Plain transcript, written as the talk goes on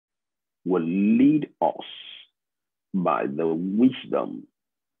will lead us by the wisdom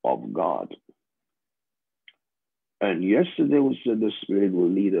of God. And yesterday we said the Spirit will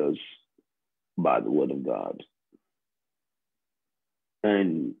lead us by the Word of God.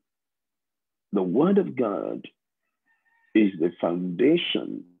 And the Word of God is the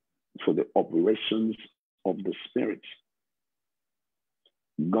foundation for the operations of the Spirit.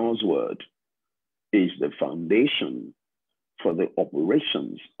 God's Word is the foundation for the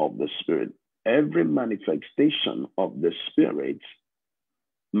operations of the Spirit. Every manifestation of the Spirit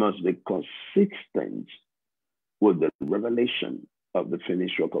must be consistent with the revelation of the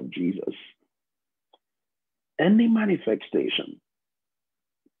finished work of Jesus. Any manifestation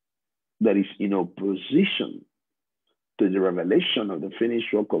that is in opposition to the revelation of the finished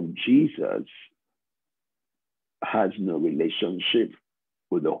work of Jesus has no relationship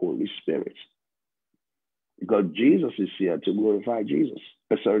with the Holy Spirit. Because Jesus is here to glorify Jesus.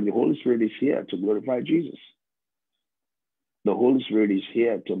 Sorry, the Holy Spirit is here to glorify Jesus. The Holy Spirit is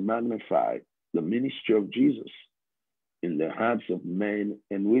here to magnify the ministry of Jesus in the hearts of men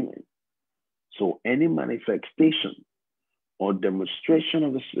and women. So any manifestation or demonstration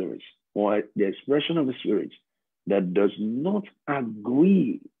of the Spirit or the expression of the Spirit that does not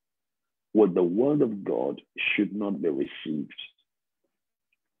agree with the Word of God should not be received.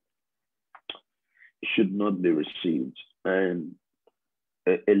 Should not be received. And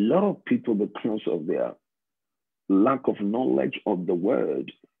a lot of people, because of their lack of knowledge of the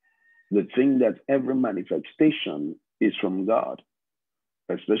Word, they think that every manifestation is from God,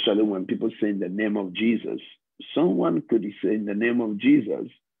 especially when people say in the name of Jesus. Someone could say in the name of Jesus,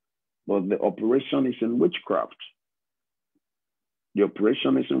 but the operation is in witchcraft. The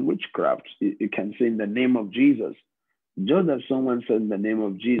operation is in witchcraft. You can say in the name of Jesus. Just as someone said in the name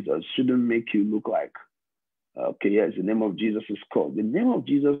of Jesus shouldn't make you look like, okay, yes, the name of Jesus is called. The name of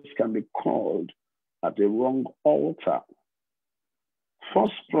Jesus can be called at the wrong altar.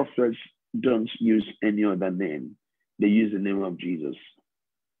 False prophets don't use any other name. They use the name of Jesus.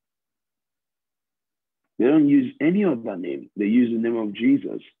 They don't use any other name. They use the name of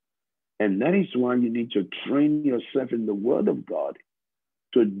Jesus. And that is why you need to train yourself in the Word of God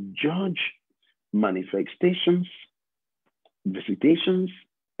to judge manifestations, visitations,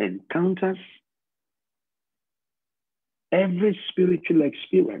 encounters. Every spiritual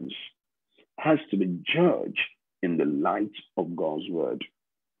experience has to be judged in the light of God's Word.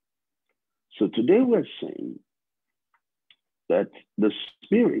 So today we're saying that the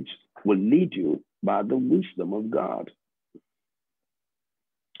Spirit will lead you by the wisdom of God.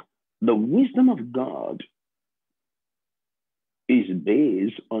 The wisdom of God is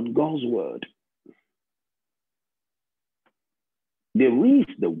based on God's Word. There is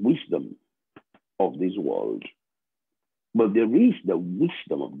the wisdom of this world, but there is the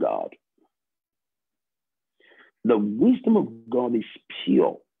wisdom of God. The wisdom of God is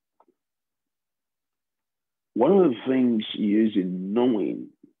pure. One of the things used in knowing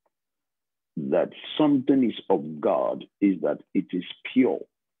that something is of God is that it is pure.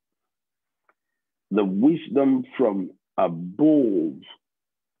 The wisdom from above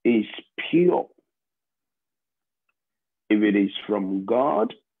is pure. If it is from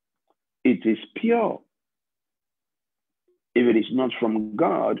God, it is pure. If it is not from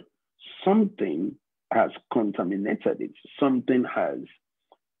God, something has contaminated it. Something has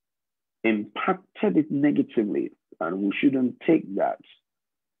impacted it negatively, and we shouldn't take that.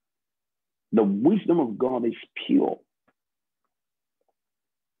 The wisdom of God is pure.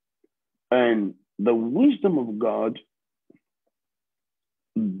 And the wisdom of God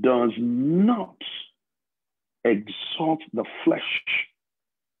does not exalt the flesh.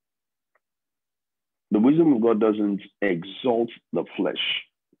 The wisdom of God doesn't exalt the flesh.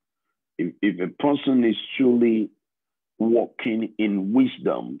 If a person is truly walking in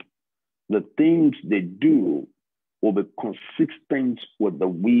wisdom, the things they do will be consistent with the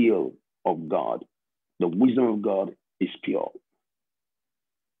will of God. The wisdom of God is pure.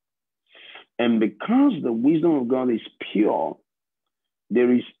 And because the wisdom of God is pure,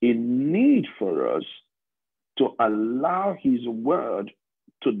 there is a need for us to allow His Word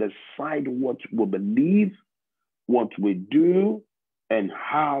to decide what we believe, what we do, and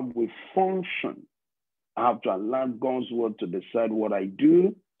how we function. I have to allow God's Word to decide what I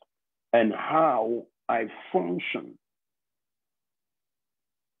do and how I function.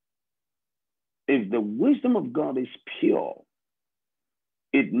 If the wisdom of God is pure,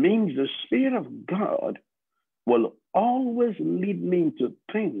 it means the Spirit of God will always lead me into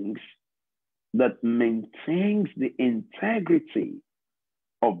things that maintains the integrity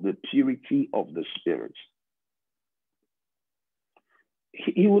of the purity of the Spirit.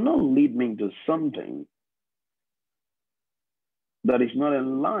 He will not lead me into something that is not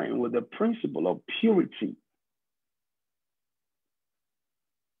in line with the principle of purity.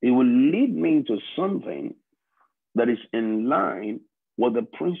 He will lead me into something that is in line with the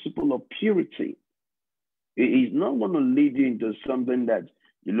principle of purity. He's not going to lead you into something that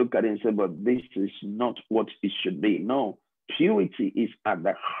you look at it and say, but this is not what it should be. No, purity is at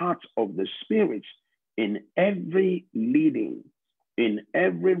the heart of the Spirit in every leading, in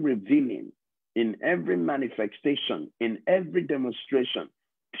every revealing, in every manifestation, in every demonstration.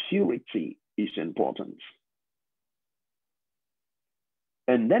 Purity is important.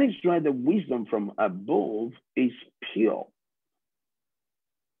 And that is why the wisdom from above is pure.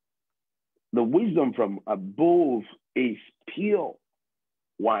 The wisdom from above is pure.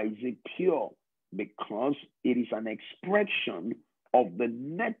 Why is it pure? Because it is an expression of the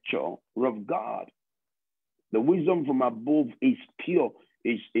nature of God. The wisdom from above is pure.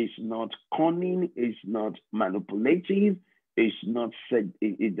 It's not cunning. It's not manipulative.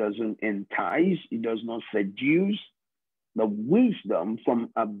 It doesn't entice. It does not seduce. The wisdom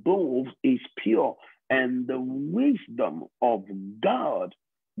from above is pure. And the wisdom of God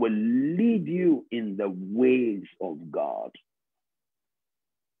will lead you in the ways of God.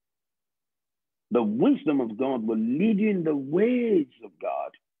 The wisdom of God will lead you in the ways of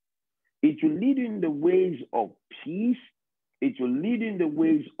God. It will lead you in the ways of peace. It will lead you in the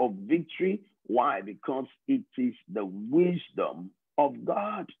ways of victory. Why? Because it is the wisdom of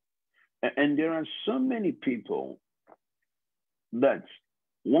God. And there are so many people that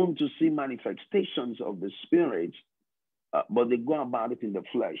want to see manifestations of the Spirit, but they go about it in the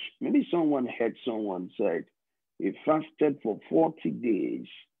flesh. Maybe someone heard someone said, he fasted for 40 days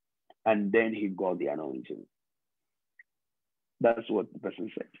and then he got the anointing. That's what the person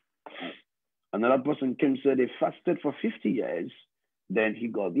said. Another person came and said he fasted for 50 years, then he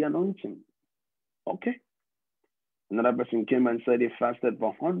got the anointing. Okay. Another person came and said he fasted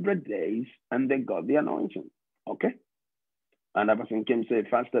for 100 days and they got the anointing. Okay. Another person came and said he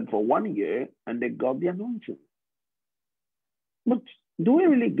fasted for 1 year and they got the anointing. But do we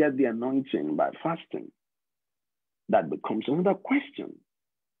really get the anointing by fasting? That becomes another question.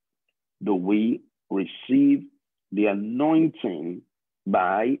 Do we receive the anointing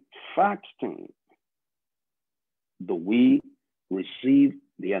by fasting? Do we receive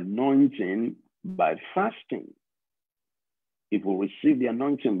the anointing by fasting? If we receive the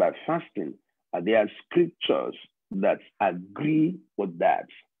anointing by fasting, there are scriptures that agree with that.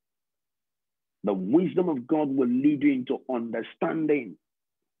 The wisdom of God will lead you into understanding.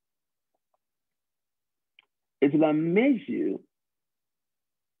 It will amaze you.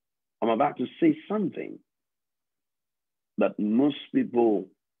 I'm about to say something that most people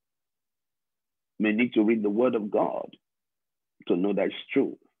may need to read the Word of God to know that it's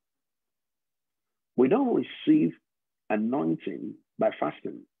true. We don't receive anointing by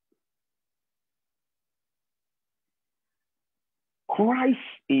fasting. Christ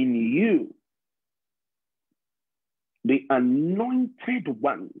in you, the anointed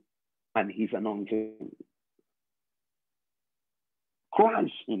one, and his anointing.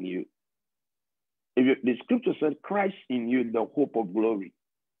 Christ in you. The scripture said, Christ in you, the hope of glory.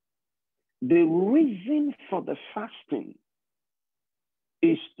 The reason for the fasting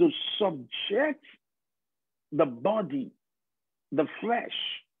is to subject the body, the flesh,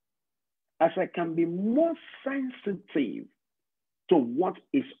 as I can be more sensitive to what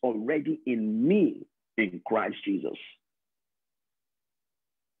is already in me in Christ Jesus.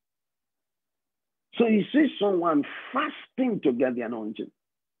 So you see someone fasting to get the anointing.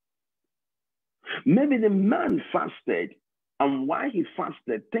 Maybe the man fasted, and while he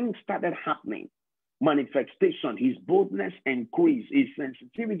fasted, things started happening. Manifestation, his boldness increased, his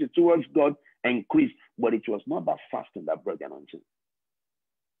sensitivity towards God increased, but it was not that fasting that brought the anointing.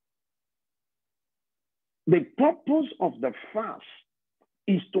 The purpose of the fast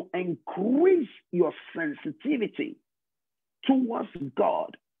is to increase your sensitivity towards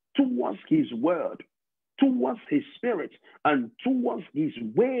God, towards his word, towards his spirit, and towards his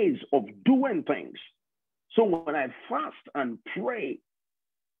ways of doing things. So when I fast and pray,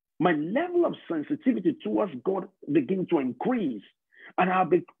 my level of sensitivity towards God begins to increase, and I'll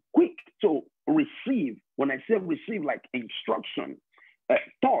be quick to receive. When I say receive, like instruction,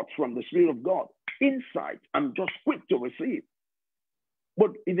 thoughts from the Spirit of God, insight, I'm just quick to receive.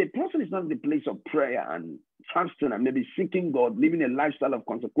 But if a person is not in the place of prayer and fasting and maybe seeking God, living a lifestyle of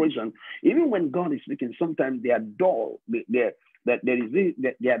consecration, even when God is speaking, sometimes they are dull. They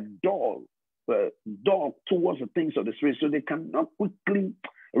are dull towards the things of the Spirit, so they cannot quickly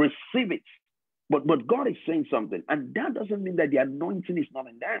receive it. But God is saying something, and that doesn't mean that the anointing is not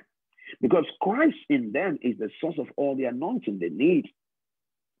in them, because Christ in them is the source of all the anointing they need.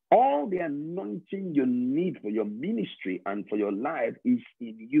 All the anointing you need for your ministry and for your life is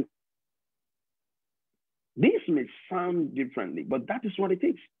in you. This may sound differently, but that is what it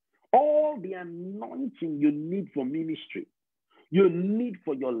is. All the anointing you need for ministry, you need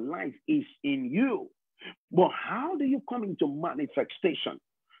for your life is in you. But how do you come into manifestation,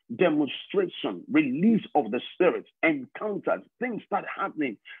 demonstration, release of the Spirit, encounters, things start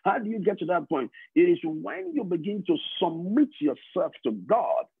happening? How do you get to that point? It is when you begin to submit yourself to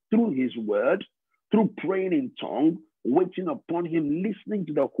God through His word, through praying in tongues, waiting upon Him, listening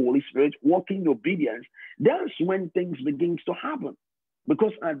to the Holy Spirit, walking in obedience. That's when things begin to happen.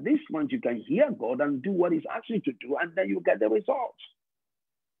 Because at this point, you can hear God and do what He's asking you to do, and then you get the results.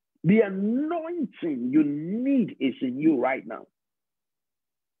 The anointing you need is in you right now.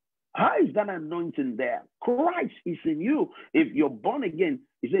 How is that anointing there? Christ is in you. If you're born again,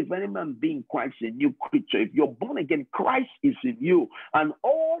 he said, if any man being Christ, a new creature. If you're born again, Christ is in you. And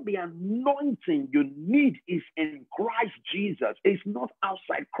all the anointing you need is in Christ Jesus. It's not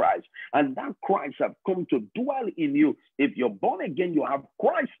outside Christ. And that Christ have come to dwell in you. If you're born again, you have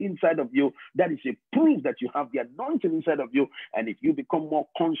Christ inside of you. That is a proof that you have the anointing inside of you. And if you become more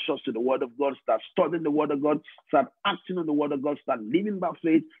conscious to the word of God, start studying the word of God, start acting on the word of God, start living by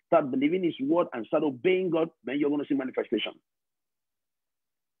faith, start believing His word, and start obeying God, then you're going to see manifestation.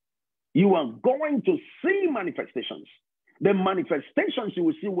 You are going to see manifestations. The manifestations you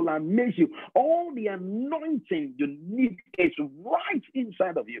will see will amaze you. All the anointing you need is right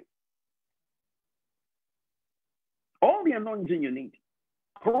inside of you. All the anointing you need.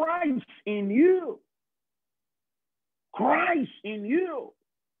 Christ in you. Christ in you.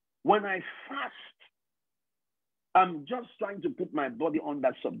 When I fast, I'm just trying to put my body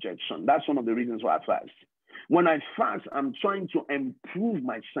under subjection. That's one of the reasons why I fast. When I fast, I'm trying to improve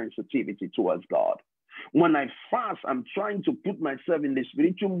my sensitivity towards God. When I fast, I'm trying to put myself in the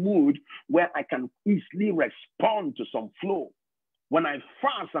spiritual mood where I can easily respond to some flow. When I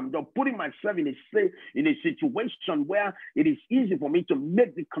fast, I'm just putting myself in a situation where it is easy for me to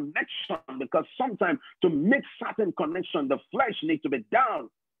make the connection, because sometimes to make certain connection, the flesh needs to be down.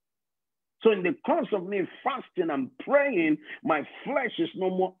 So in the course of me fasting and praying, my flesh is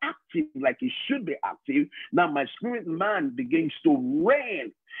no more active like it should be active. Now my spirit man begins to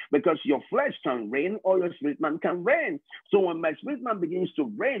reign, because your flesh can reign or your spirit man can reign. So when my spirit man begins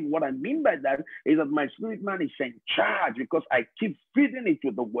to reign, what I mean by that is that my spirit man is in charge, because I keep feeding it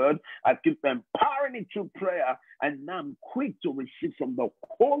with the word, I keep empowering it through prayer, and now I'm quick to receive from the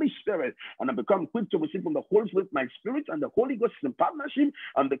Holy Spirit, and I become quick to receive from the Holy Spirit. My spirit and the Holy Ghost is in partnership,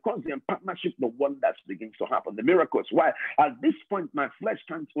 and because they're in partnership, the wonders begins to happen, the miracles. Why? At this point, my flesh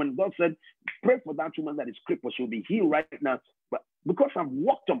can't. When God said, pray for that woman that is crippled, she'll be healed right now. But because I've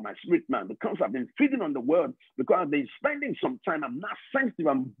walked on my spirit, man, because I've been feeding on the word, because I've been spending some time, I'm not sensitive,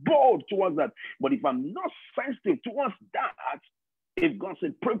 I'm bold towards that. But if I'm not sensitive towards that, if God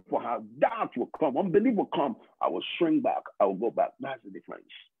said, pray for her, doubt will come, unbelief will come, I will shrink back, I will go back. That's the difference.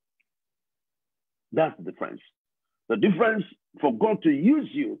 That's the difference. The difference for God to use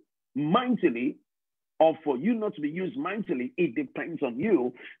you mightily or for you not to be used mightily, it depends on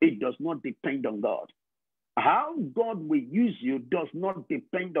you. It does not depend on God. How God will use you does not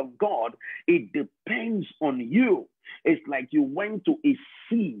depend on God. It depends on you. It's like you went to a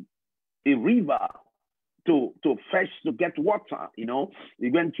sea, a river, to fetch, to get water. You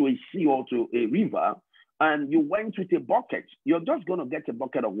went to a sea or to a river, and you went with a bucket. You're just going to get a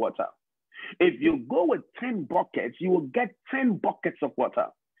bucket of water. If you go with 10 buckets, you will get 10 buckets of water.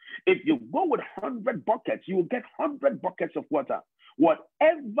 If you go with 100 buckets, you will get 100 buckets of water.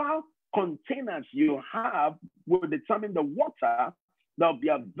 Whatever containers you have will determine the water that will be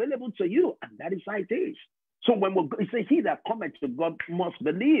available to you, and that is how it is. So when we say, he that cometh to God must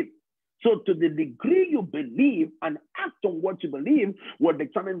believe. So to the degree you believe and act on what you believe will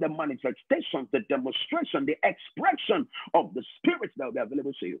determine the manifestation, the demonstration, the expression of the Spirit that will be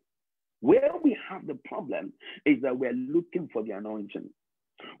available to you. Where we have the problem is that we're looking for the anointing.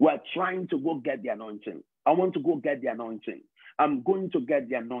 We're trying to go get the anointing. I want to go get the anointing. I'm going to get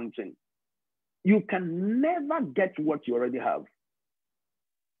the anointing. You can never get what you already have.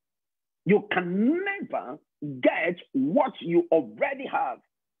 You can never get what you already have.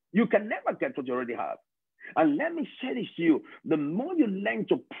 You can never get what you already have. And let me say this to you, the more you learn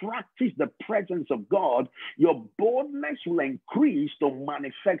to practice the presence of God, your boldness will increase to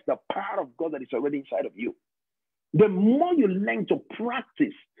manifest the power of God that is already inside of you. The more you learn to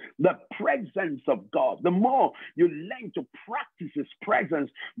practice the presence of God, the more you learn to practice His presence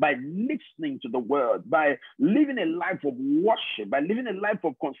by listening to the word, by living a life of worship, by living a life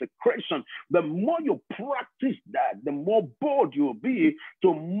of consecration, the more you practice that, the more bold you will be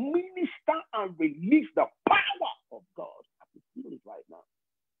to minister and release the power of God. I can feel it right now.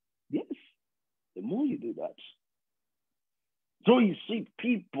 Yes, the more you do that. So you see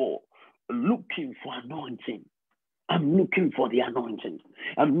people looking for anointing. I'm looking for the anointing.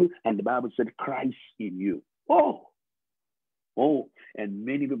 And the Bible said, Christ in you. Oh, and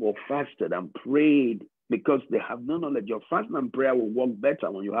many people fasted and prayed because they have no knowledge. Your fasting and prayer will work better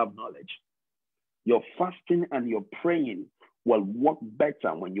when you have knowledge. Your fasting and your praying will work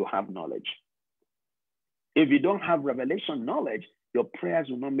better when you have knowledge. If you don't have revelation knowledge, your prayers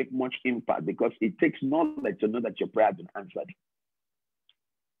will not make much impact because it takes knowledge to know that your prayer has been answered.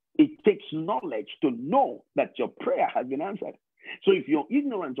 It takes knowledge to know that your prayer has been answered. So if you're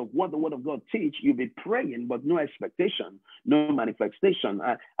ignorant of what the word of God teach, you'll be praying, but no expectation, no manifestation.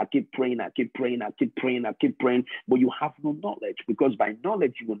 I keep praying, but you have no knowledge, because by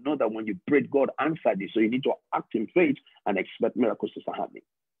knowledge, you will know that when you prayed, God answered you. So you need to act in faith and expect miracles to start happening.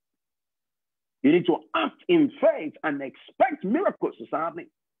 You need to act in faith and expect miracles to start happening.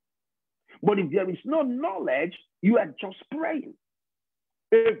 But if there is no knowledge, you are just praying.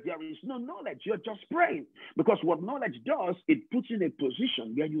 If there is no knowledge, you're just praying. Because what knowledge does, it puts you in a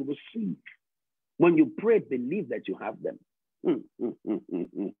position where you receive. When you pray, believe that you have them.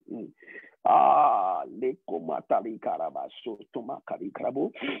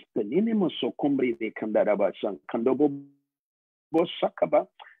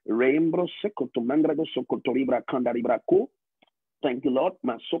 Thank you, Lord.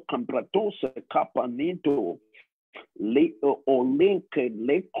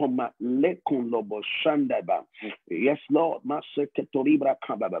 Yes, Lord.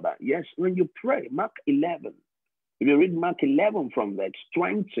 Yes, when you pray, Mark 11. If you read Mark 11 from verse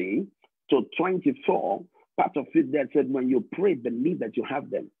 20 to 24, part of it there said, when you pray, believe that you have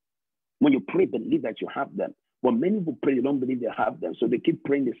them. When you pray, believe that you have them. But many people pray, they don't believe they have them, so they keep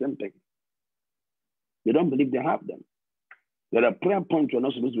praying the same thing. They don't believe they have them. There are prayer points you're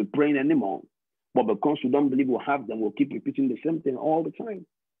not supposed to be praying anymore. But because we don't believe we'll have them, we'll keep repeating the same thing all the time.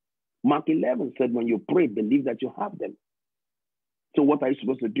 Mark 11 said, when you pray, believe that you have them. So what are you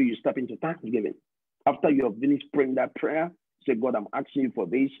supposed to do? You step into thanksgiving. After you have finished praying that prayer, say, God, I'm asking you for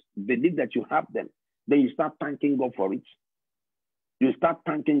this. Believe that you have them. Then you start thanking God for it. You start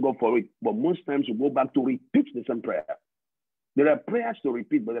thanking God for it. But most times you go back to repeat the same prayer. There are prayers to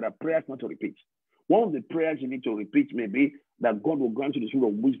repeat, but there are prayers not to repeat. One of the prayers you need to repeat may be that God will grant you the spirit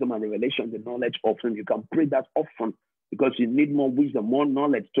of wisdom and revelation, the knowledge of Him. You can pray that often because you need more wisdom, more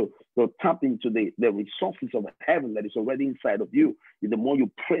knowledge to tap into the resources of heaven that is already inside of you. The more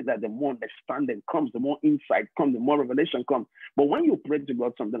you pray that, the more understanding comes, the more insight comes, the more revelation comes. But when you pray to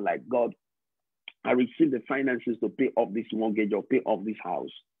God something like, God, I receive the finances to pay off this mortgage or pay off this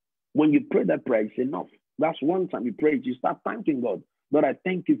house. When you pray that prayer, it's enough. That's one time you pray it, you start thanking God. Lord, I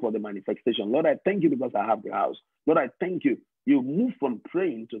thank you for the manifestation. Lord, I thank you because I have the house. Lord, I thank you. You move from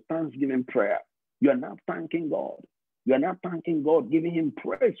praying to thanksgiving prayer. You are now thanking God. You are now thanking God, giving Him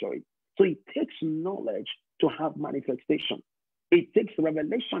praise for it. So it takes knowledge to have manifestation. It takes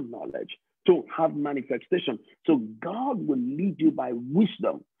revelation knowledge to have manifestation. So God will lead you by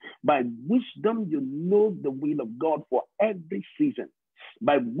wisdom. By wisdom, you know the will of God for every season.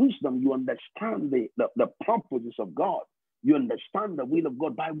 By wisdom, you understand the purposes of God. You understand the will of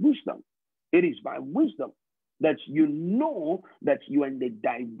God by wisdom. It is by wisdom that you know that you are in the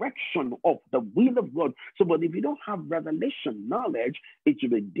direction of the will of God. So, but if you don't have revelation knowledge, it will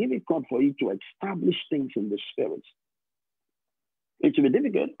be difficult for you to establish things in the spirit. It will be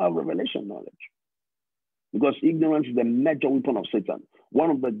difficult to have revelation knowledge because ignorance is the major weapon of Satan. One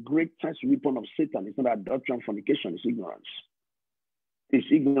of the greatest weapons of Satan is not adultery and fornication, it's ignorance.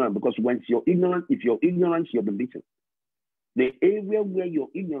 It's ignorant because once you're ignorant, if you're ignorant, you'll be beaten. The area where you're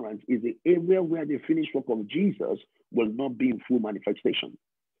ignorant is the area where the finished work of Jesus will not be in full manifestation.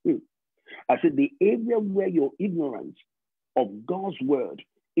 I said the area where you're ignorant of God's word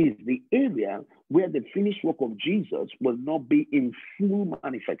is the area where the finished work of Jesus will not be in full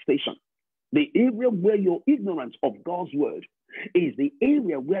manifestation. The area where you're ignorant of God's word is the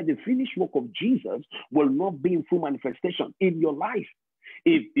area where the finished work of Jesus will not be in full manifestation in your life.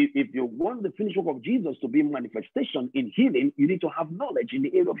 If you want the finished work of Jesus to be in manifestation in healing, you need to have knowledge in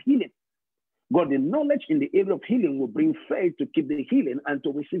the area of healing. God, the knowledge in the area of healing will bring faith to keep the healing and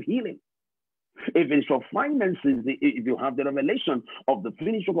to receive healing. If it's for finances, if you have the revelation of the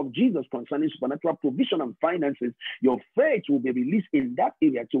finished work of Jesus concerning supernatural provision and finances, your faith will be released in that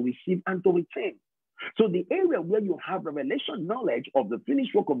area to receive and to retain. So the area where you have revelation knowledge of the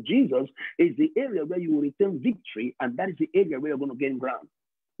finished work of Jesus is the area where you will retain victory, and that is the area where you're going to gain ground.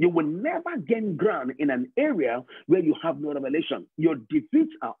 You will never gain ground in an area where you have no revelation. Your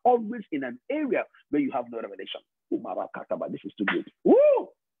defeats are always in an area where you have no revelation. This is too good. Woo!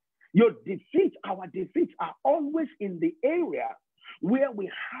 Your defeats, our defeats are always in the area where we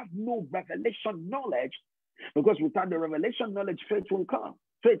have no revelation knowledge, because without the revelation knowledge, faith won't come.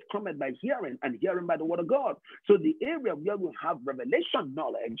 Faith cometh by hearing, and hearing by the word of God. So the area where we have revelation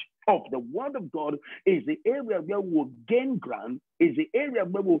knowledge of the word of God is the area where we'll gain ground, is the area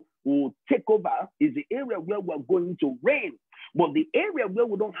where we'll take over, is the area where we're going to reign. But the area where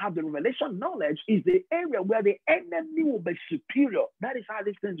we don't have the revelation knowledge is the area where the enemy will be superior. That is how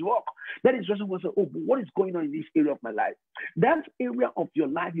these things work. That is just what say, oh, but what is going on in this area of my life? That area of your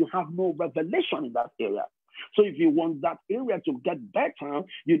life, you have no revelation in that area. So if you want that area to get better,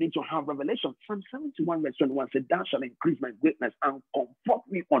 you need to have revelation. Psalm 71 verse 21 said, thou shalt increase my greatness and comfort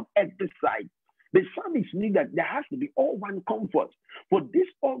me on every side. The psalmist knew that there has to be all-round comfort. For this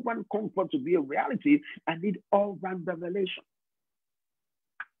all-round comfort to be a reality, I need all-round revelation.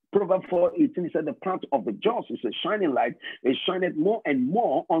 Proverbs 4:18 said, the path of the just is a shining light, it shineth more and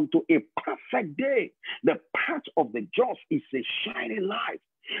more unto a perfect day. The path of the just is a shining light.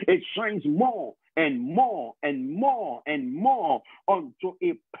 It shines more and more and more and more unto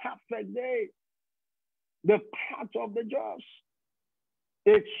a perfect day. The path of the just,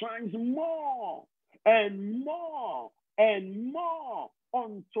 it shines more and more and more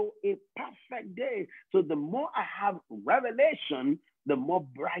unto a perfect day. So the more I have revelation, the more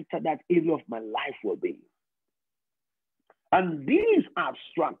brighter that area of my life will be. And these are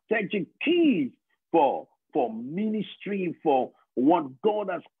strategic keys for ministry, for what God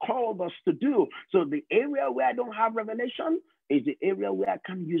has called us to do. So the area where I don't have revelation is the area where I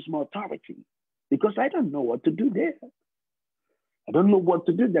can use my authority, because I don't know what to do there. I don't know what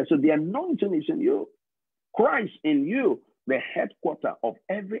to do there. So the anointing is in you. Christ in you, the headquarter of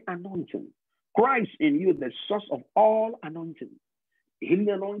every anointing. Christ in you, the source of all anointing. Healing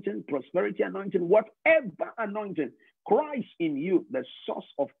anointing, prosperity anointing, whatever anointing. Christ in you, the source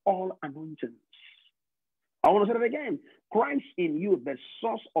of all anointings. I want to say that again. Christ in you, the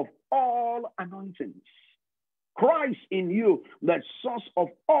source of all anointings. Christ in you, the source of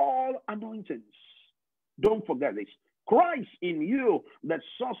all anointings. Don't forget this. Christ in you, the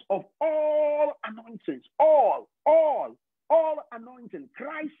source of all anointings. All anointing.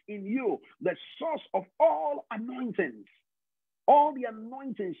 Christ in you, the source of all anointings. All the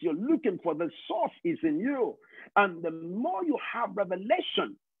anointings you're looking for, the source is in you. And the more you have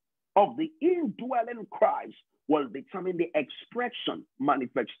revelation of the indwelling Christ, will determine the expression,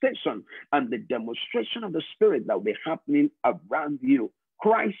 manifestation, and the demonstration of the Spirit that will be happening around you.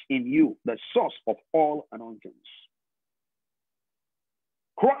 Christ in you, the source of all anointings.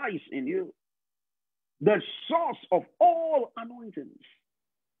 Christ in you, the source of all anointings.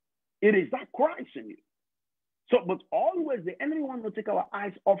 It is that Christ in you. So, but always the enemy wants to take our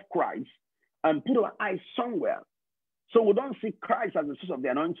eyes off Christ and put our eyes somewhere. So we don't see Christ as the source of the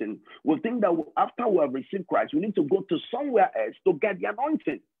anointing. We think that after we have received Christ, we need to go to somewhere else to get the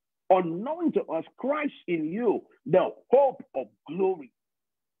anointing. Unknown to us, Christ in you, the hope of glory.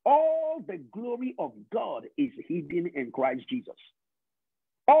 All the glory of God is hidden in Christ Jesus.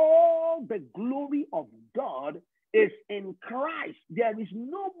 All the glory of God is in Christ. There is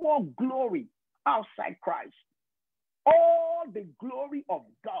no more glory outside Christ. All the glory of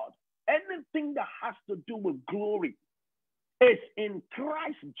God, anything that has to do with glory, is in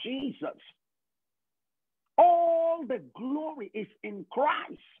Christ Jesus. All the glory is in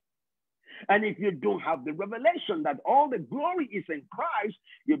Christ. And if you don't have the revelation that all the glory is in Christ,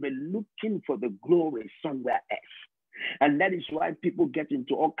 you'll be looking for the glory somewhere else. And that is why people get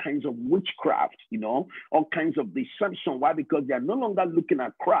into all kinds of witchcraft, all kinds of deception. Why? Because they are no longer looking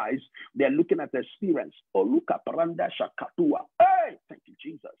at Christ, they are looking at the experience. Oh, look at Paranda Shakatua. Hey, thank you,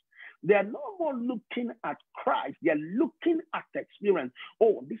 Jesus. They are no more looking at Christ. They are looking at the experience.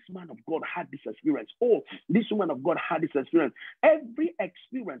 Oh, this man of God had this experience. Oh, this woman of God had this experience. Every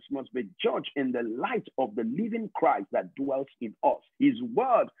experience must be judged in the light of the living Christ that dwells in us, his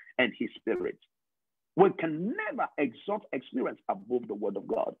word and his spirit. We can never exalt experience above the word of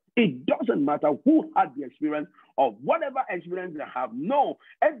God. It doesn't matter who had the experience or whatever experience they have. No,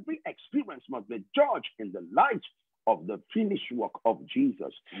 every experience must be judged in the light of the finished work of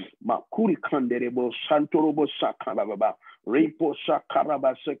Jesus. Makuri kanderebo santorobo sakababa. Repo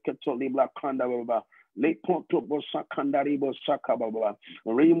sakaraba seketo libra kandababa. Lepoto bosa kandaribo sakababa.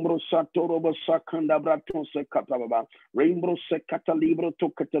 Rimbro satorobo sakandabraton sekatababa. Rimbro sekata libro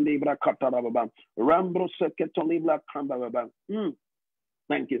tokata libra katarababa. Rambro seketo libra kandababa.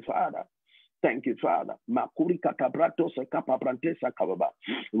 Thank you, Father. Thank you, Father. Makuri katabrato sekapabrante sakababa.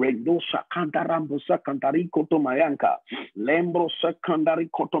 Rendo sakandarambo sakandari koto mayanka. Lembro sekandari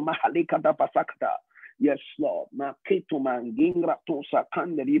koto mahalika da pasakata. Yes, Lord. Maketo mangingra to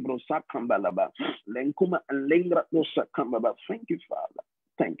sakandaribro sakambalaba. Lenkuma and lengra to sakambaba. Thank you, Father.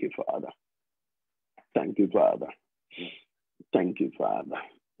 Thank you, Father. Thank you, Father. Thank you, Father.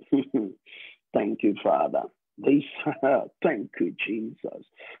 Thank you, Father. Thank you, Jesus.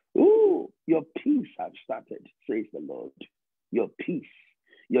 Oh, your peace has started, says the Lord. Your peace,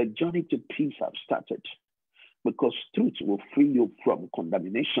 your journey to peace has started, because truth will free you from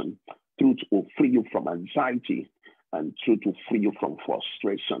condemnation. Truth will free you from anxiety, and truth will free you from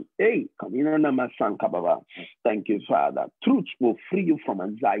frustration. Hey, thank you, Father. Truth will free you from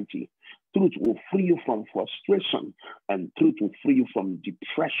anxiety. Truth will free you from frustration, and truth will free you from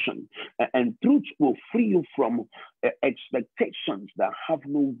depression, and truth will free you from expectations that have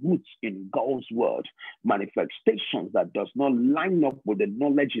no roots in God's word, manifestations that does not line up with the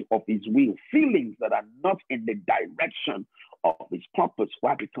knowledge of his will, feelings that are not in the direction of his purpose.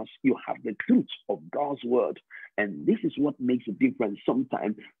 Why? Because you have the truth of God's word. And this is what makes a difference.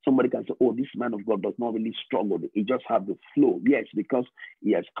 Sometimes somebody can say, oh, this man of God does not really struggle. He just has the flow. Yes, because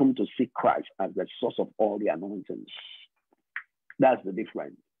he has come to see Christ as the source of all the anointings. That's the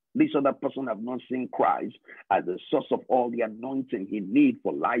difference. This other person have not seen Christ as the source of all the anointing he needs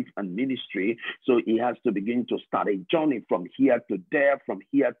for life and ministry. So he has to begin to start a journey from here to there, from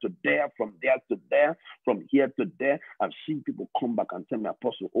here to there, from there to there, from here to there. I've seen people come back and tell me,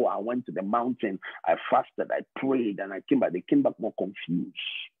 Apostle, oh, I went to the mountain, I fasted, I prayed, and I came back. They came back more confused.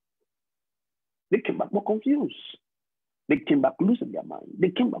 They came back more confused. They came back losing their mind.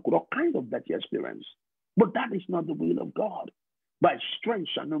 They came back with all kinds of dirty experience. But that is not the will of God. By strength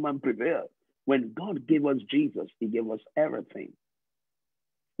shall no man prevail. When God gave us Jesus, he gave us everything.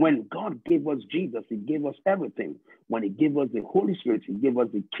 When God gave us Jesus, he gave us everything. When he gave us the Holy Spirit, he gave us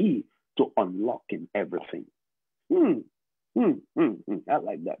the key to unlocking everything. I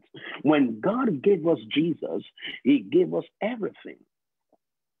like that. When God gave us Jesus, he gave us everything.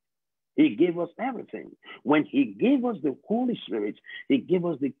 He gave us everything. When he gave us the Holy Spirit, he gave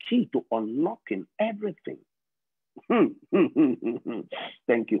us the key to unlocking everything. Thank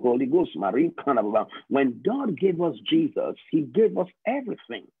you, Holy Ghost. When God gave us Jesus, he gave us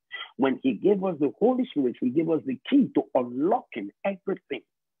everything. When he gave us the Holy Spirit, he gave us the key to unlocking everything.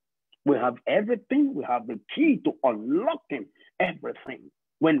 We have everything. We have the key to unlocking everything.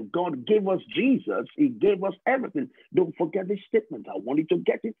 When God gave us Jesus, he gave us everything. Don't forget this statement. I want you to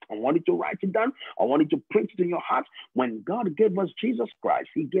get it. I want you to write it down. I want you to print it in your heart. When God gave us Jesus Christ,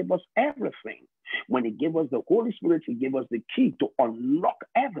 he gave us everything. When he gave us the Holy Spirit, he gave us the key to unlock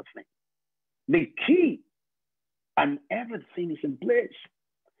everything. The key and everything is in place.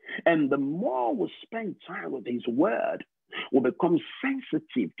 And the more we spend time with his word, we become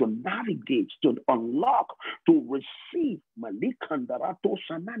sensitive to navigate, to unlock, to receive.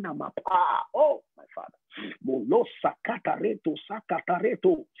 Oh, my Father. Molo sakatareto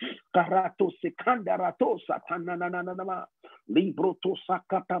sakatareto karato sekandarato satananananama libro to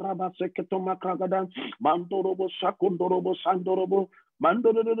sakataraba seketo makragada mandorobo sakondorobo sandorobo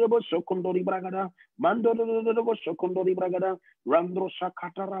mandorobo sokondori bragada mandorobo sokondori bragada randro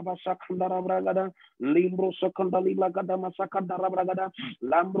sakataraba sakandara bragada limbro sokondali bragada masakandara bragada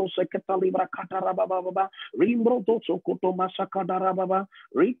lambro seketali brakatara baba rimbro to sokoto masakandara baba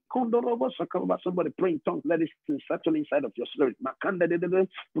rikondorobo sakaba. Somebody pray in tongues. Let it settle inside of your spirit. Makanda de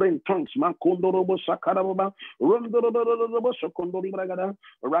pray in tongues. Makondorobo sakarababa rondorobo sokondori bragada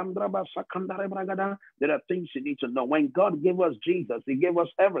randraba sakandara bragada. There are things you need to know. When God gave us Jesus, he gave us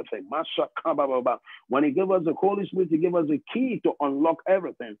everything. When he gave us the Holy Spirit, he gave us the key to unlock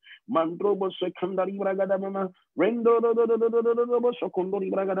everything. Mandrobo sekandari bragada mama rendo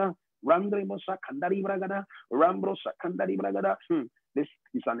sokondori bragada randrebo sakandari bragada rambro sakandari bragada. This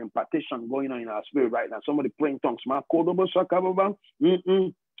is an impartation going on in our spirit right now. Somebody pray in tongues. Makodobo sakababa.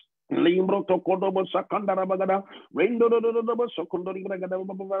 Limbro to kodobo sakandara bagada, rendo do sokondori bragada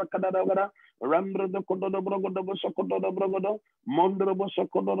kadada, rambro do kododo brogodo sokododo brogodo, mondrobo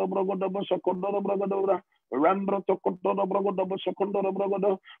sokododo brogodo sokododo brogodo, Rambro Tokotodo Brogodo Sokondoro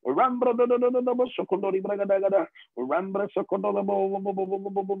Brogodo, Rambro Sokondori Bragadagada, Rambra Sokododo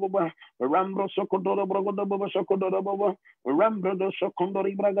Rambro Sokododo Brogodo Sokododo, Rambro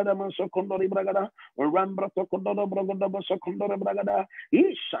Sokondori Bragada Sokondori Bragada, Rambra Tokododo Brogodo Sokondori Bragada,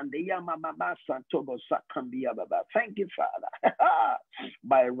 Ishandia Mama Santobo Sakambia Baba. Thank you, Father.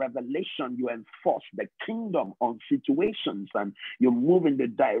 By revelation, you enforce the kingdom on situations and you move in the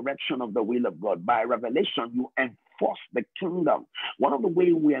direction of the will of God. By revelation, you enforce the kingdom. One of the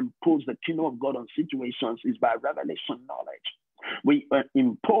ways we impose the kingdom of God on situations is by revelation knowledge. We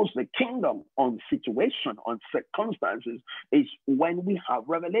impose the kingdom on situation, on circumstances, is when we have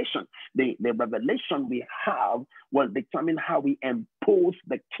revelation. The revelation we have will determine how we impose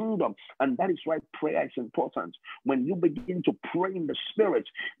the kingdom. And that is why prayer is important. When you begin to pray in the spirit,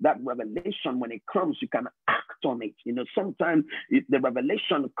 that revelation, when it comes, you can act on it. Sometimes the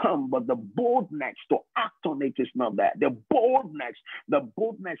revelation comes, but the boldness to act on it is not there. The boldness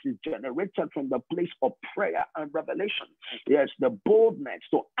is generated from the place of prayer and revelation. Yes, the boldness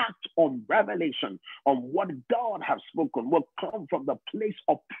to act on revelation, on what God has spoken, will come from the place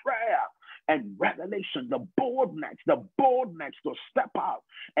of prayer and revelation. The boldness to step out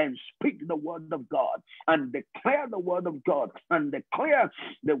and speak the word of God and declare the word of God and declare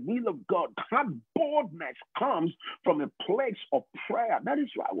the will of God. That boldness comes from a place of prayer. That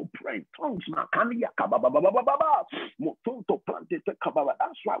is why we pray in tongues. That's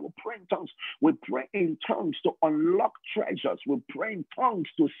why we pray in tongues. We pray in tongues to unlock treasures. We pray in tongues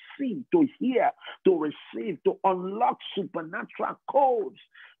to see, to hear, to receive, to unlock supernatural codes.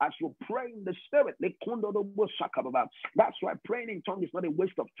 As you pray in the spirit, that's why praying in tongues is not a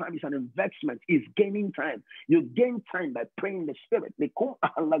waste of time, it's an investment, it's gaining time. You gain time by praying in the spirit.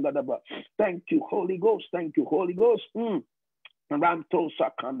 Thank you, Holy Ghost. Thank you, Holy Ghost. Ranto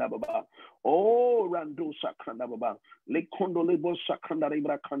Sakanda Baba. Oh, Rando Sakanda Baba. Lekondo Lebo Sakanda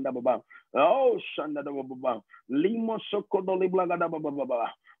Libra Kanda Baba. Oh, Shanda Baba. Limo Sokodo Libra Gada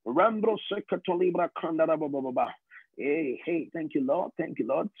Baba. Rambro Sekato Libra Kanda Baba. Hey, thank you, Lord. Thank you,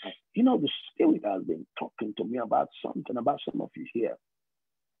 Lord. The Spirit has been talking to me about something, about some of you here.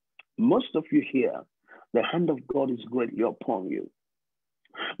 Most of you here, the hand of God is greatly upon you.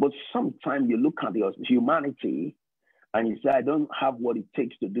 But sometimes you look at your humanity and you say, I don't have what it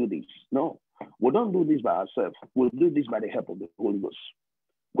takes to do this. No, we don't do this by ourselves. We'll do this by the help of the Holy Ghost.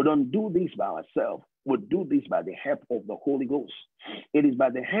 We don't do this by ourselves. We do this by the help of the Holy Ghost. It is by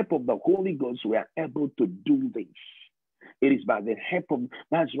the help of the Holy Ghost we are able to do this. It is by the help of,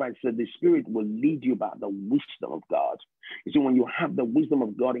 that's why I said the Spirit will lead you by the wisdom of God. You see, when you have the wisdom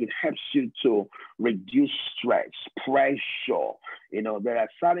of God, it helps you to reduce stress, pressure. There are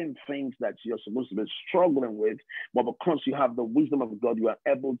certain things that you're supposed to be struggling with, but because you have the wisdom of God, you are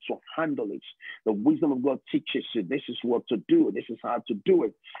able to handle it. The wisdom of God teaches you this is what to do, this is how to do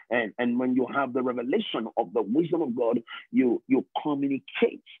it. And when you have the revelation of the wisdom of God, you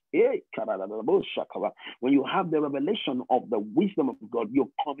communicate. When you have the revelation of the wisdom of God,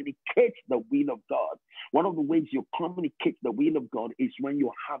 you communicate the will of God. One of the ways you communicate the will of God is when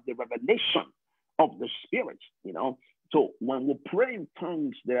you have the revelation of the Spirit, So when we pray in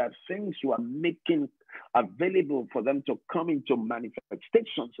tongues, there are things you are making available for them to come into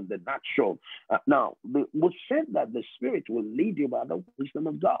manifestations in the natural. Now, we said that the Spirit will lead you by the wisdom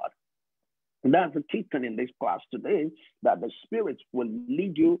of God. And that's the key thing in this class today, that the Spirit will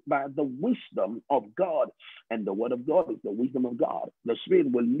lead you by the wisdom of God. And the Word of God is the wisdom of God. The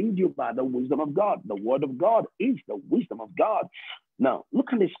Spirit will lead you by the wisdom of God. The Word of God is the wisdom of God. Now,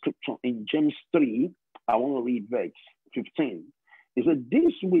 look at the scripture in James 3. I want to read verse 15. It said,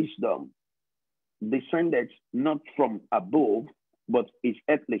 this wisdom descended not from above, but is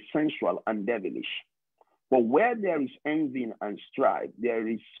earthly, sensual, and devilish. For where there is envy and strife, there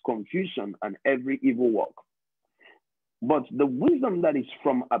is confusion and every evil work. But the wisdom that is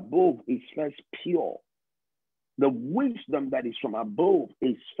from above is first pure. The wisdom that is from above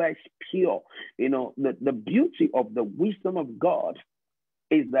is first pure. The beauty of the wisdom of God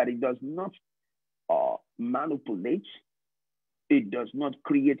is that it does not manipulate, it does not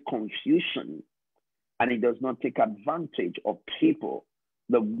create confusion, and it does not take advantage of people.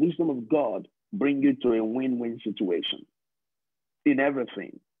 The wisdom of God bring you to a win-win situation in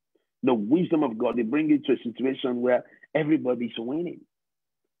everything. The wisdom of God, they bring you to a situation where everybody's winning.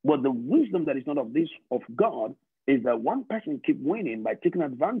 But the wisdom that is not of God is that one person keep winning by taking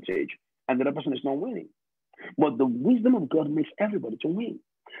advantage and the other person is not winning. But the wisdom of God makes everybody to win.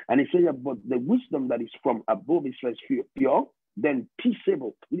 And he says, but the wisdom that is from above is first pure, then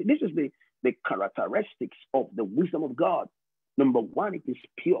peaceable. This is the characteristics of the wisdom of God. Number one, it is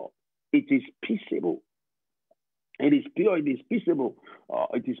pure. It is peaceable. It is pure, it is peaceable,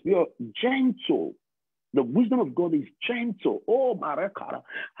 it is pure, gentle. The wisdom of God is gentle. Oh, Marekara.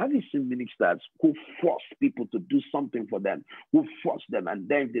 Have you seen ministers who force people to do something for them, who force them, and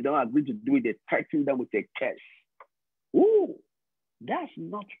then if they don't agree to do it, they threaten them with a curse? Oh, that's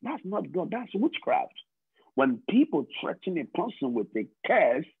not God. That's witchcraft. When people threaten a person with a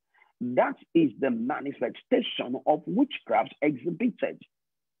curse, that is the manifestation of witchcraft exhibited.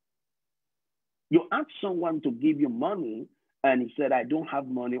 You ask someone to give you money, and he said, I don't have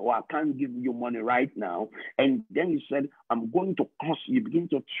money, or I can't give you money right now. And then he said, I'm going to curse you. You begin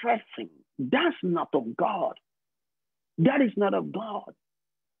to threaten. That's not of God. That is not of God.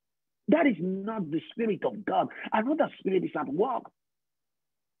 That is not the Spirit of God. Another spirit is at work.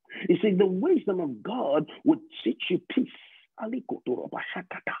 He said, the wisdom of God would teach you peace.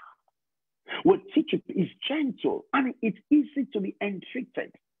 Would teach you, is gentle, and it's easy to be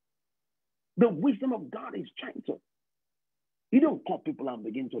entreated. The wisdom of God is gentle. You don't call people and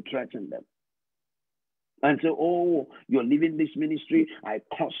begin to threaten them and say, oh, you're leaving this ministry, I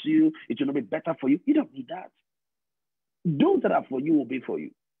curse you, it will not be better for you. You don't need that. Those that are for you will be for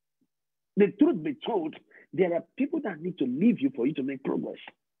you. The truth be told, there are people that need to leave you for you to make progress.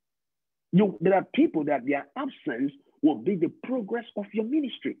 There are people that their absence will be the progress of your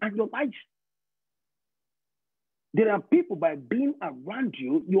ministry and your life. There are people, by being around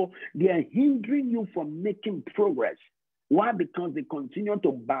you, they are hindering you from making progress. Why? Because they continue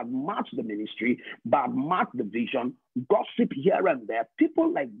to badmouth the ministry, badmouth the vision, gossip here and there.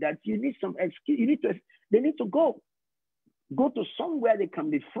 People like that, you need some excuse. They need to go. Go to somewhere they can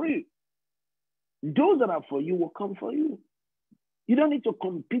be free. Those that are for you will come for you. You don't need to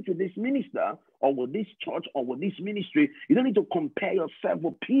compete with this minister or with this church or with this ministry. You don't need to compare yourself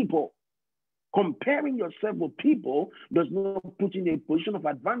with people. Comparing yourself with people does not put you in a position of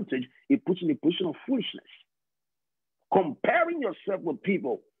advantage. It puts you in a position of foolishness. Comparing yourself with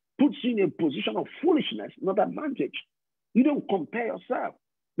people puts you in a position of foolishness, not advantage. You don't compare yourself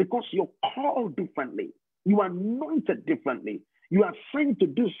because you're called differently. You are anointed differently. You are sent to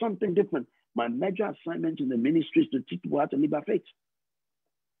do something different. My major assignment in the ministry is to teach people how to live by faith.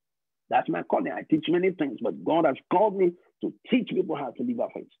 That's my calling. I teach many things, but God has called me to teach people how to live by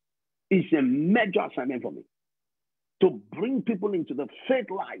faith. It's a major assignment for me to bring people into the faith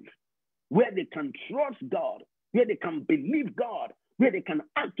life where they can trust God, where they can believe God, where they can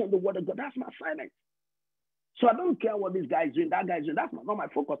act on the word of God. That's my assignment. So I don't care what this guy is doing, that guy is doing. That's not my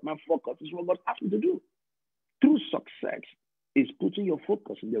focus. My focus is what God asked me to do. True success is putting your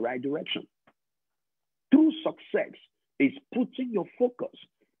focus in the right direction. True success is putting your focus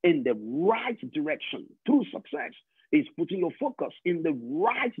in the right direction. True success is putting your focus in the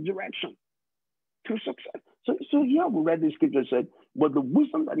right direction. True success. So here we read the scripture said, but the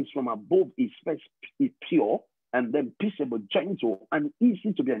wisdom that is from above is first pure, and then peaceable, gentle, and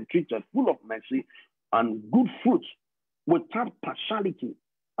easy to be entreated, full of mercy and good fruit, without partiality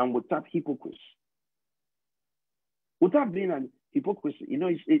and without hypocrisy. Without being an hypocrisy,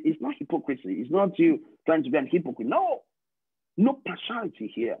 it's not hypocrisy. It's not you trying to be an hypocrite. No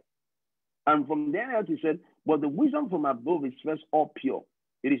partiality here. And from there out, he said, but the wisdom from above is first all pure.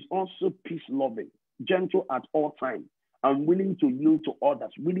 It is also peace-loving, gentle at all times, and willing to yield to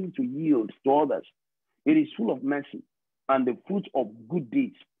others, willing to yield to others. It is full of mercy and the fruit of good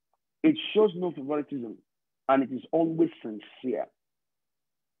deeds. It shows no favoritism, and it is always sincere.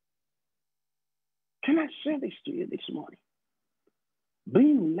 Can I say this to you this morning?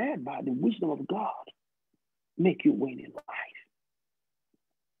 Being led by the wisdom of God make you win in life.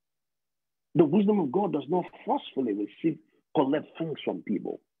 The wisdom of God does not forcefully collect things from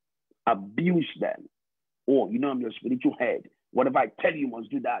people, abuse them. Or, I'm your spiritual head. Whatever I tell you, you must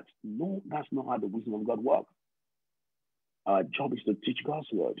do that. No, that's not how the wisdom of God works. Our job is to teach God's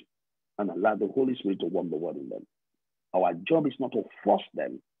word and allow the Holy Spirit to work the word in them. Our job is not to force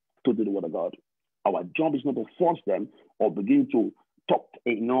them to do the word of God. Our job is not to force them or begin to talk,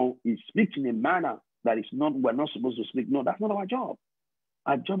 speak in a manner that is not, we're not supposed to speak. No, that's not our job.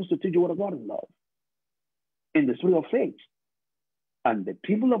 Our job is to teach the word of God in love, in the spirit of faith. And the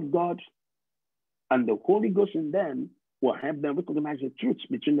people of God and the Holy Ghost in them will help them recognize the truth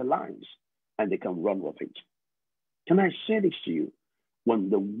between the lines, and they can run with it. Can I say this to you? When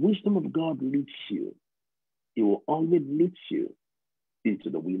the wisdom of God leads you, it will always lead you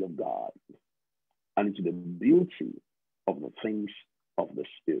into the will of God and into the beauty of the things of the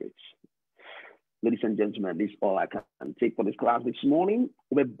Spirit. Ladies and gentlemen, this is all I can take for this class this morning.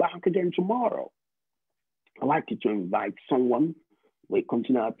 We'll be back again tomorrow. I'd like you to invite someone We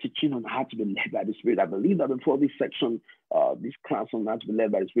continue our teaching on how to be led by the Spirit. I believe that before this section, this class on how to be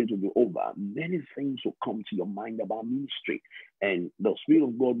led by the Spirit will be over, many things will come to your mind about ministry. And the Spirit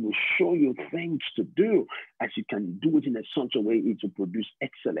of God will show you things to do as you can do it in such a way it will produce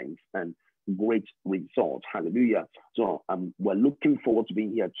excellence and great results. Hallelujah. So we're looking forward to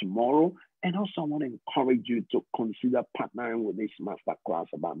being here tomorrow. And also, I want to encourage you to consider partnering with this master class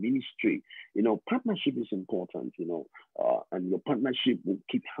about ministry. Partnership is important, and your partnership will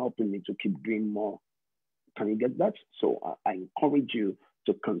keep helping me to keep doing more. Can you get that? So I encourage you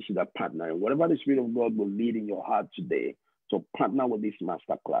to consider partnering. Whatever the Spirit of God will lead in your heart today, to partner with this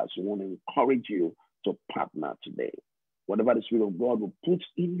master class. We want to encourage you to partner today. Whatever the Spirit of God will put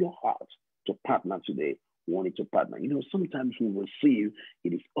in your heart to partner today, wanting to partner. Sometimes we receive,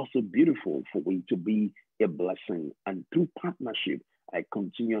 it is also beautiful for we to be a blessing. And through partnership, I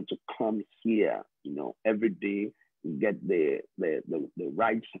continue to come here, every day, get the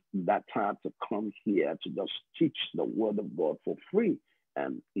right data to come here to just teach the word of God for free.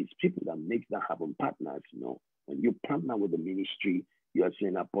 And it's people that make that happen, partners. When you partner with the ministry, you are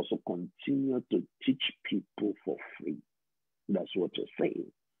saying, Apostle, continue to teach people for free. That's what you're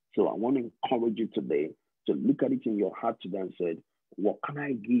saying. So I want to encourage you today to look at it in your heart today and say, what can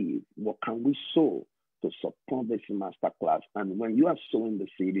I give? What can we sow to support this masterclass? And when you are sowing the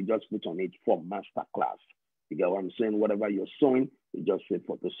seed, you just put on it for masterclass. You get what I'm saying? Whatever you're sowing, you just say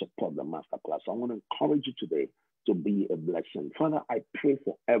to support the masterclass. So I want to encourage you today to be a blessing. Father, I pray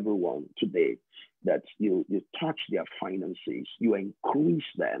for everyone today that you touch their finances, you increase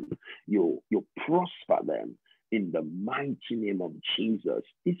them, you prosper them in the mighty name of Jesus.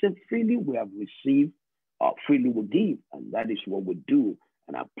 He said, freely we have received, freely we give, and that is what we do.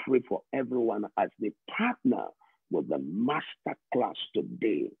 And I pray for everyone as they partner with the master class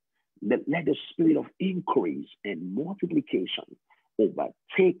today, that let the spirit of increase and multiplication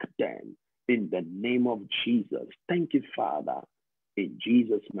overtake them in the name of Jesus. Thank you, Father. In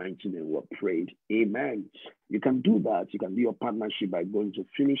Jesus' mighty name we prayed. Amen. You can do that. You can do your partnership by going to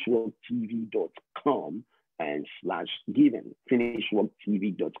finishworktv.com and /giving,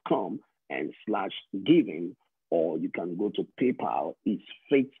 finishworktv.com/giving, or you can go to PayPal. It's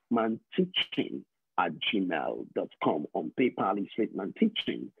faithmanteaching@gmail.com. On PayPal, it's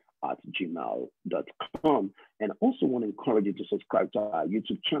faithmanteaching@gmail.com. And also want to encourage you to subscribe to our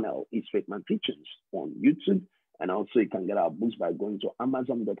YouTube channel. It's Faithman Teachings on YouTube. And also you can get our books by going to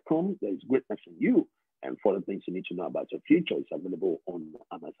amazon.com. There is greatness in you. And for the things you need to know about your future, it's available on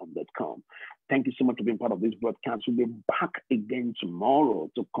amazon.com. Thank you so much for being part of this broadcast. We'll be back again tomorrow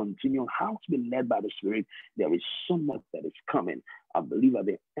to continue how to be led by the Spirit. There is so much that is coming. I believe at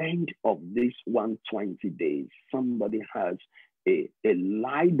the end of this 120 days, somebody has a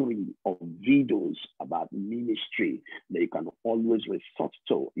library of videos about ministry that you can always resort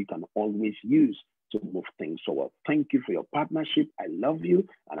to, you can always use to move things forward. Thank you for your partnership. I love you,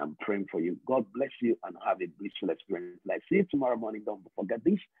 and I'm praying for you. God bless you, and have a blissful experience. Like, see you tomorrow morning. Don't forget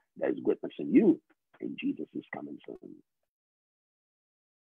this. There is greatness in you, and Jesus is coming soon.